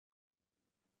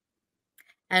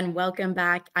and welcome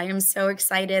back. I am so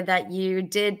excited that you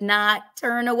did not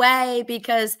turn away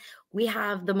because we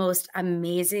have the most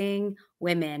amazing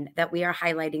women that we are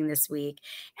highlighting this week.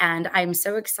 And I'm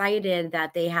so excited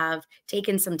that they have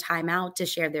taken some time out to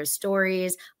share their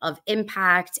stories of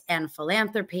impact and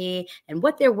philanthropy and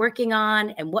what they're working on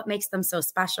and what makes them so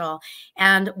special.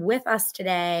 And with us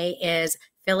today is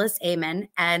Phyllis Ayman,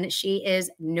 and she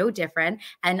is no different.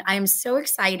 And I'm so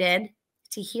excited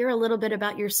to hear a little bit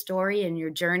about your story and your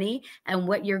journey and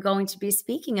what you're going to be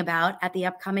speaking about at the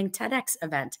upcoming TEDx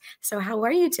event. So how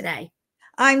are you today?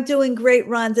 I'm doing great,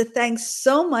 Rhonda. Thanks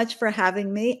so much for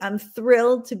having me. I'm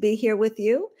thrilled to be here with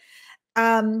you,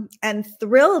 and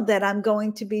thrilled that I'm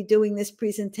going to be doing this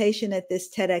presentation at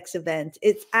this TEDx event.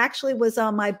 It actually was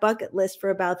on my bucket list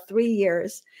for about 3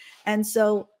 years. And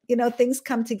so, things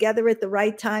come together at the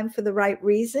right time for the right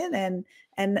reason.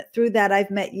 And through that,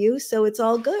 I've met you. So it's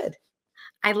all good.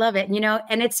 I love it.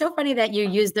 And it's so funny that you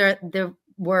use the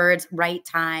words right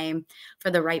time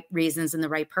for the right reasons and the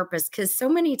right purpose, because so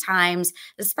many times,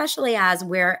 especially as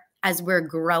we're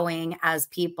growing as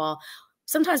people,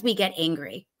 sometimes we get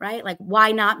angry, right? Like,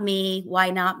 why not me? Why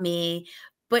not me?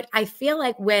 But I feel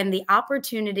like when the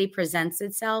opportunity presents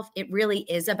itself, it really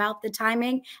is about the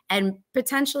timing, and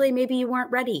potentially maybe you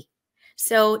weren't ready.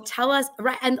 So tell us,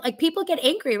 right? And like, people get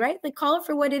angry, right? Like, call it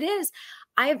for what it is.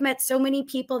 I have met so many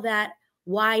people that,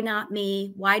 why not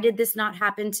me? Why did this not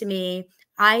happen to me?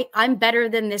 I'm better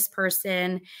than this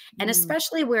person. And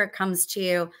especially where it comes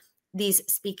to these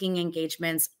speaking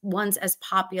engagements, ones as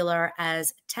popular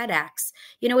as TEDx,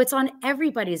 it's on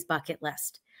everybody's bucket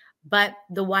list. But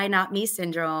the why not me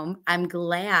syndrome, I'm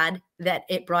glad that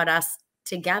it brought us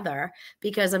together,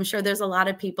 because I'm sure there's a lot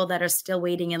of people that are still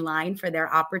waiting in line for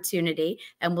their opportunity.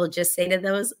 And we'll just say to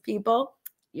those people,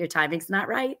 your timing's not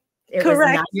right. It was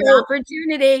not your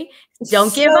opportunity.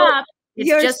 Don't give up. It's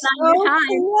just not your time.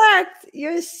 Correct.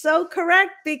 You're so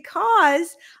correct,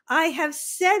 because I have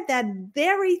said that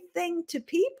very thing to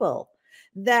people,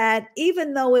 that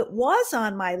even though it was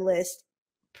on my list,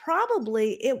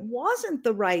 probably it wasn't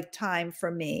the right time for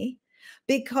me,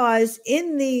 because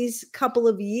in these couple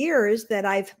of years that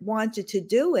I've wanted to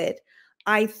do it,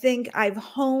 I think I've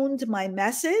honed my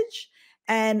message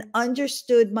and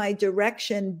understood my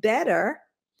direction better,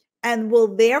 and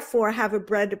will therefore have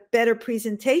a better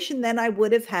presentation than I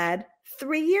would have had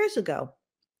 3 years ago.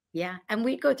 Yeah. And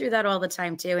we go through that all the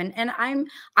time too. And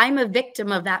I'm a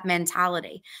victim of that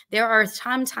mentality. There are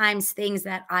sometimes things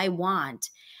that I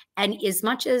want. And as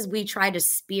much as we try to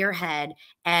spearhead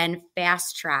and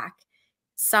fast track,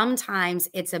 sometimes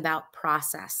it's about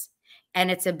process,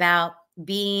 and it's about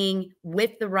being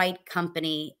with the right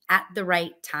company at the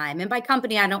right time. And by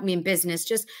company, I don't mean business,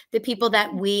 just the people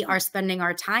that we are spending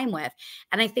our time with.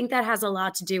 And I think that has a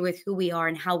lot to do with who we are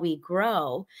and how we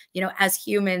grow, as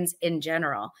humans in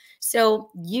general.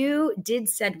 So you did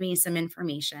send me some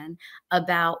information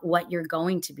about what you're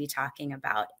going to be talking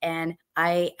about. And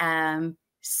I am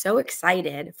so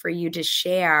excited for you to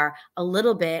share a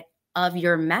little bit of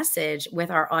your message with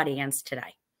our audience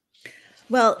today.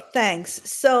 Well, thanks.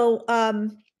 So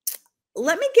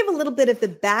let me give a little bit of the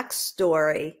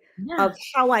backstory of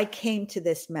how I came to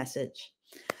this message.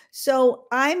 So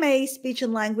I'm a speech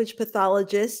and language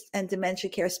pathologist and dementia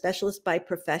care specialist by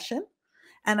profession,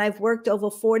 and I've worked over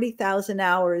 40,000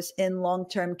 hours in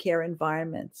long-term care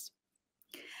environments.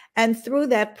 And through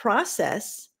that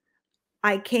process,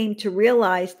 I came to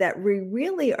realize that we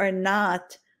really are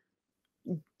not,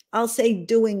 I'll say,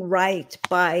 doing right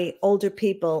by older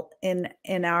people in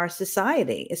our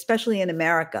society, especially in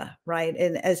America, right?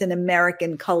 And as an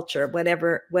American culture,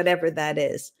 whatever that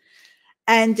is.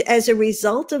 And as a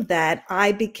result of that,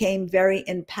 I became very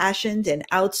impassioned and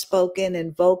outspoken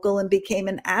and vocal, and became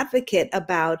an advocate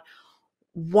about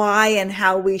why and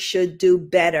how we should do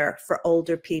better for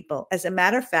older people. As a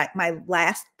matter of fact, my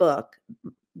last book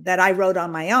that I wrote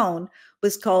on my own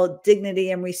was called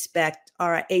Dignity and Respect: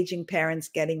 Are Our Aging Parents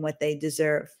Getting What They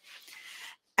Deserve?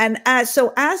 And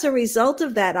so as a result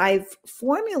of that, I've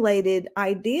formulated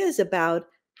ideas about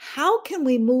how can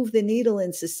we move the needle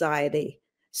in society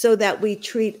so that we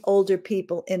treat older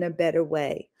people in a better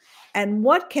way? And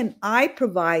what can I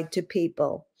provide to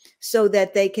people so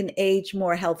that they can age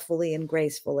more healthfully and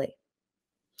gracefully?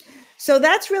 So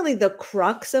that's really the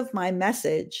crux of my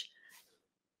message,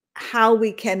 how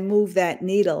we can move that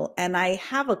needle. And I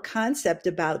have a concept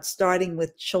about starting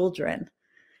with children,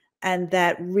 and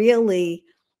that really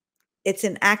it's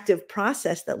an active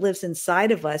process that lives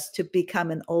inside of us to become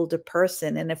an older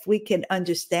person. And if we can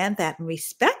understand that and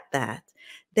respect that,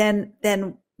 then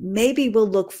maybe we'll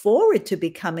look forward to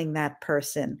becoming that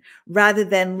person rather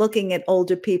than looking at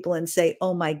older people and say,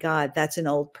 oh my God, that's an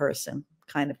old person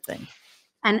kind of thing.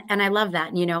 And I love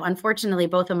that. You know, unfortunately,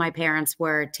 both of my parents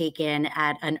were taken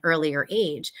at an earlier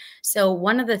age. So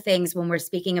one of the things when we're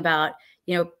speaking about,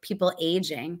 you know, people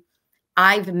aging,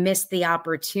 I've missed the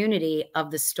opportunity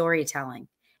of the storytelling.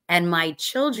 And my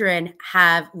children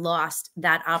have lost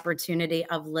that opportunity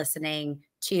of listening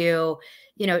to,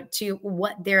 you know, to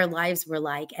what their lives were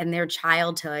like and their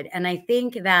childhood. And I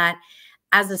think that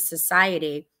as a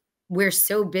society, we're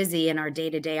so busy in our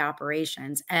day-to-day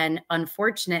operations. And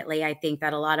unfortunately, I think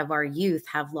that a lot of our youth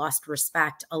have lost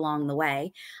respect along the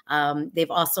way.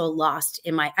 They've also lost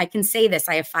I can say this,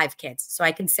 I have 5 kids, so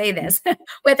I can say this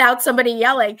without somebody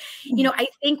yelling. You know, I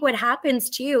think what happens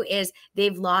too is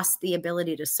they've lost the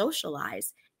ability to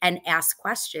socialize and ask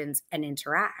questions and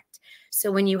interact.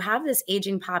 So when you have this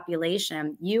aging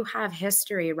population, you have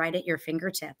history right at your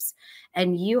fingertips,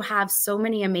 and you have so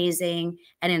many amazing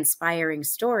and inspiring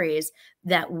stories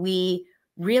that we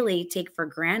really take for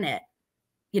granted,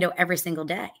 you know, every single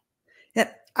day.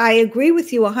 Yeah, I agree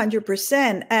with you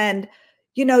 100%. And,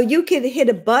 you know, you could hit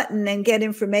a button and get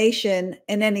information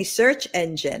in any search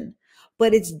engine,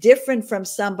 but it's different from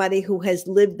somebody who has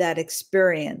lived that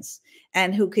experience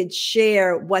and who could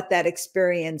share what that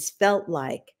experience felt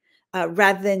like,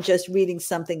 rather than just reading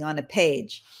something on a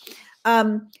page.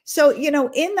 So, you know,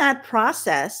 in that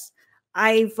process,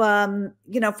 I've,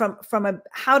 you know,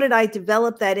 how did I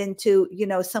develop that into, you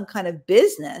know, some kind of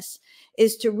business,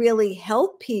 is to really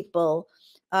help people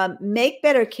make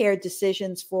better care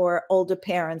decisions for older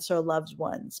parents or loved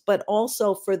ones, but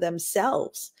also for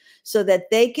themselves so that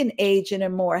they can age in a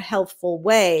more healthful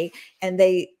way. And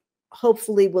they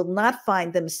hopefully will not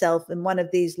find themselves in one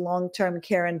of these long-term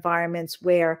care environments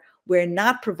where we're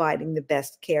not providing the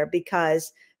best care,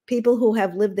 because people who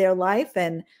have lived their life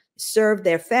and served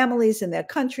their families and their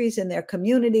countries and their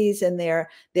communities and their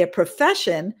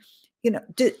profession, you know,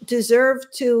 deserve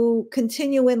to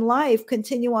continue in life,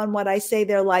 continue on what I say,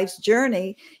 their life's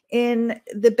journey in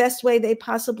the best way they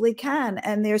possibly can.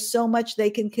 And there's so much they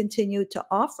can continue to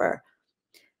offer.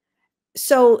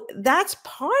 So that's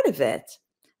part of it.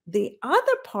 The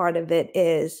other part of it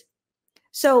is,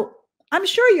 so I'm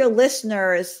sure your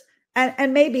listeners,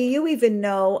 and maybe you even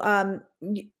know,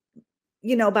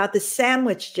 you know, about the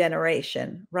sandwich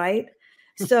generation, right?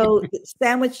 So the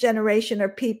sandwich generation are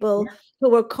people Yeah. who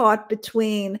were caught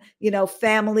between, you know,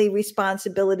 family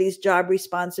responsibilities, job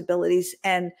responsibilities,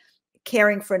 and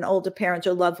caring for an older parent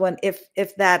or loved one,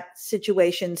 if that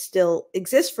situation still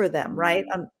exists for them, right?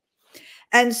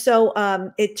 And so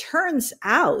it turns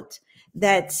out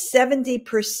that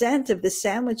 70% of the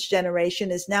sandwich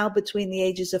generation is now between the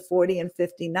ages of 40 and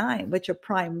 59, which are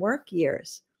prime work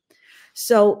years.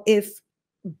 So if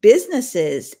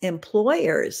businesses,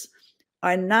 employers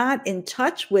are not in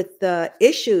touch with the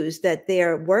issues that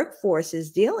their workforce is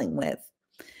dealing with,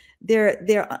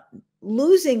 they're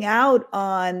losing out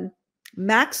on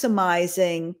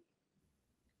maximizing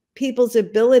people's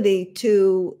ability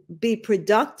to be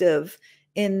productive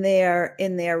in their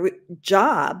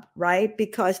job, right?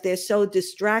 Because they're so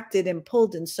distracted and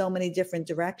pulled in so many different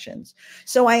directions.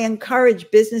 So I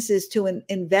encourage businesses to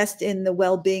invest in the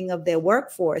well-being of their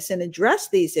workforce and address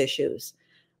these issues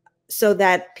so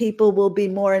that people will be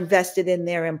more invested in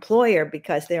their employer,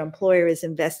 because their employer is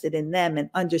invested in them and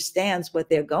understands what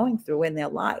they're going through in their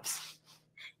lives.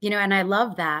 You know, and I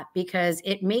love that because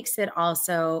it makes it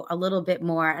also a little bit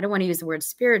more, I don't want to use the word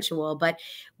spiritual, but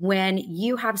when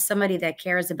you have somebody that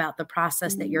cares about the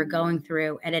process that you're going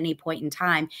through at any point in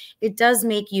time, it does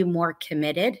make you more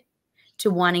committed to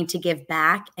wanting to give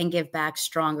back and give back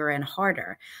stronger and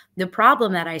harder. The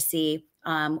problem that I see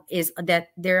is that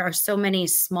there are so many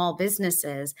small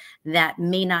businesses that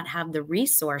may not have the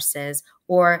resources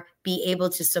or be able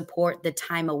to support the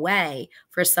time away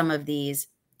for some of these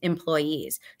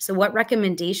employees. So what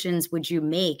recommendations would you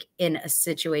make in a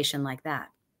situation like that?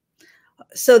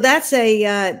 So that's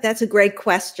a great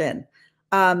question,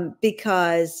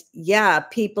 because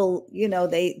people, you know,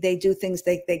 they do things.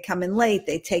 They come in late.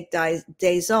 They take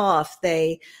days off.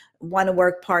 They want to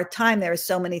work part time. There are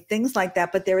so many things like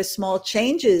that, but there are small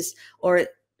changes or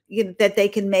that they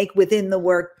can make within the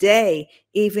work day,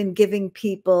 even giving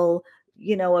people,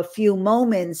 you know, a few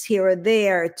moments here or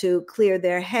there to clear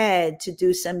their head, to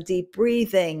do some deep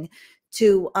breathing,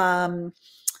 to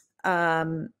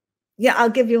yeah, I'll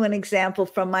give you an example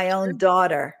from my own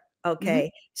daughter. Mhm.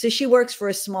 Okay. So she works for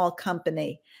a small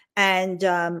company, and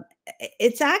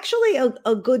it's actually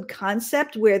a good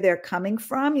concept where they're coming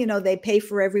from. You know, they pay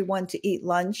for everyone to eat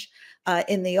lunch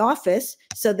in the office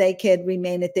so they could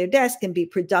remain at their desk and be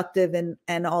productive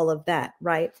and all of that,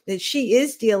 right? She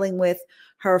is dealing with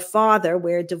her father,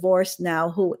 we're divorced now,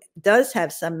 who does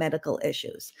have some medical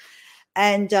issues.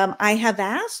 And I have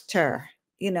asked her,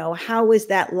 you know, how is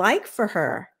that like for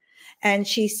her? And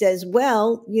she says,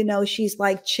 well, you know, she's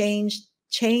like chained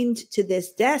to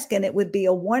this desk, and it would be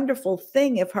a wonderful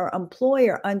thing if her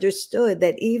employer understood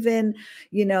that even,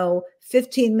 you know,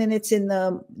 15 minutes in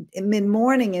the mid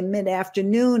morning and mid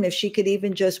afternoon, if she could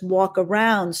even just walk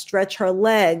around, stretch her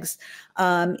legs,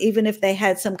 even if they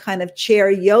had some kind of chair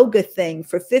yoga thing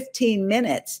for 15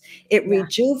 minutes, it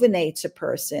rejuvenates a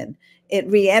person, it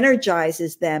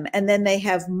re-energizes them, and then they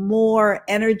have more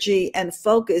energy and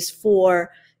focus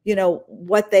for, you know,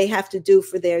 what they have to do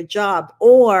for their job,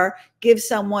 or give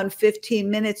someone 15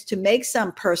 minutes to make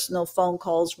some personal phone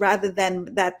calls rather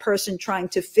than that person trying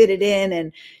to fit it in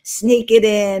and sneak it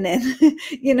in and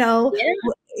you know,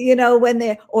 when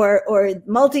they're or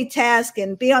multitask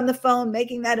and be on the phone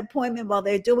making that appointment while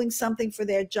they're doing something for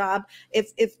their job.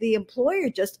 If the employer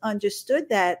just understood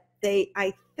that,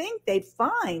 I think they'd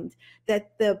find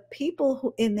that the people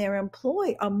who in their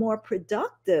employ are more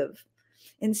productive.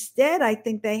 Instead, I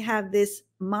think they have this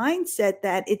mindset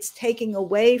that it's taking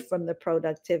away from the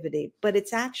productivity, but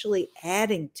it's actually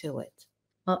adding to it.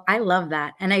 Well, I love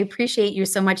that. And I appreciate you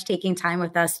so much taking time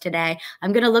with us today.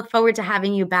 I'm going to look forward to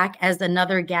having you back as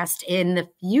another guest in the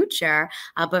future.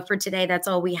 But for today, that's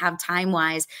all we have time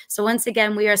wise. So once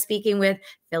again, we are speaking with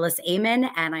Phyllis Ayman,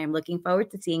 and I am looking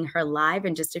forward to seeing her live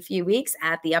in just a few weeks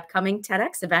at the upcoming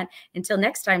TEDx event. Until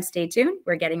next time, stay tuned.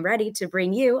 We're getting ready to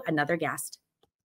bring you another guest.